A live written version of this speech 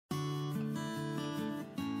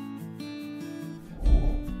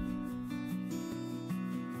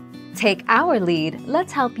Take our lead,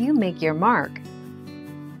 let's help you make your mark.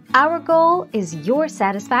 Our goal is your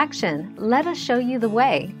satisfaction. Let us show you the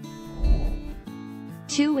way.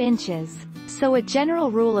 2 inches. So a general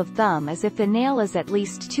rule of thumb is if the nail is at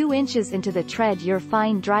least 2 inches into the tread, you're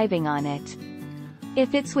fine driving on it.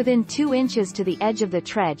 If it's within 2 inches to the edge of the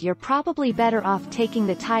tread, you're probably better off taking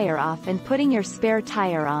the tire off and putting your spare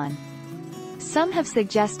tire on. Some have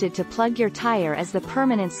suggested to plug your tire as the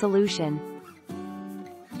permanent solution.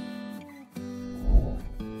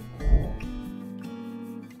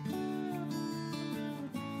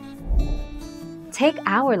 Take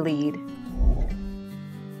our lead.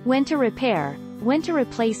 When to repair, when to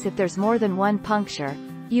replace if there's more than one puncture.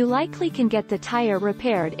 You likely can get the tire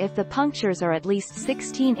repaired if the punctures are at least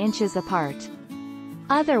 16 inches apart.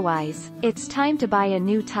 Otherwise, it's time to buy a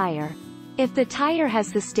new tire. If the tire has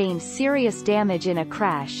sustained serious damage in a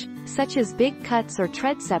crash, such as big cuts or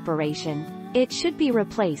tread separation, it should be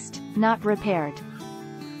replaced, not repaired.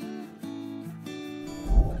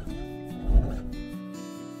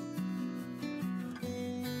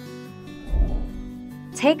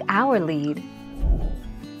 Take our lead.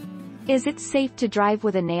 Is it safe to drive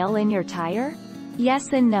with a nail in your tire?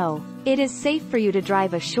 Yes and no. It is safe for you to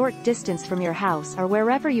drive a short distance from your house or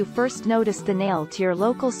wherever you first noticed the nail to your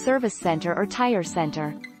local service center or tire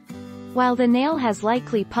center. While the nail has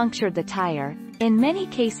likely punctured the tire, in many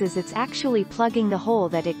cases it's actually plugging the hole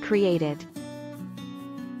that it created.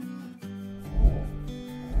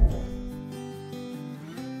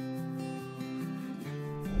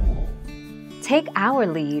 Take our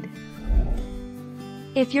lead.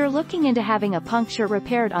 If you're looking into having a puncture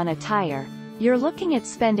repaired on a tire, you're looking at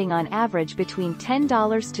spending on average between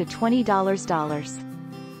 $10 to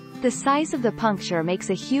 $20. The size of the puncture makes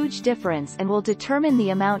a huge difference and will determine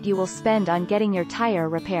the amount you will spend on getting your tire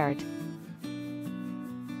repaired.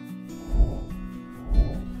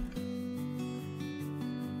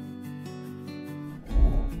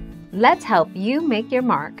 Let's help you make your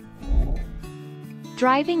mark.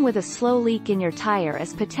 Driving with a slow leak in your tire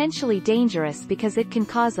is potentially dangerous because it can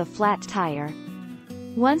cause a flat tire.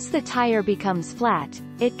 Once the tire becomes flat,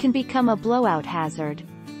 it can become a blowout hazard.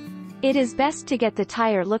 It is best to get the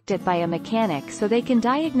tire looked at by a mechanic so they can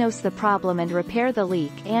diagnose the problem and repair the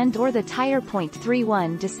leak and/or the tire.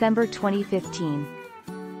 31 December 2015.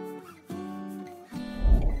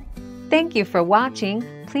 Thank you for watching.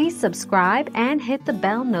 Please subscribe and hit the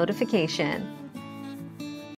bell notification.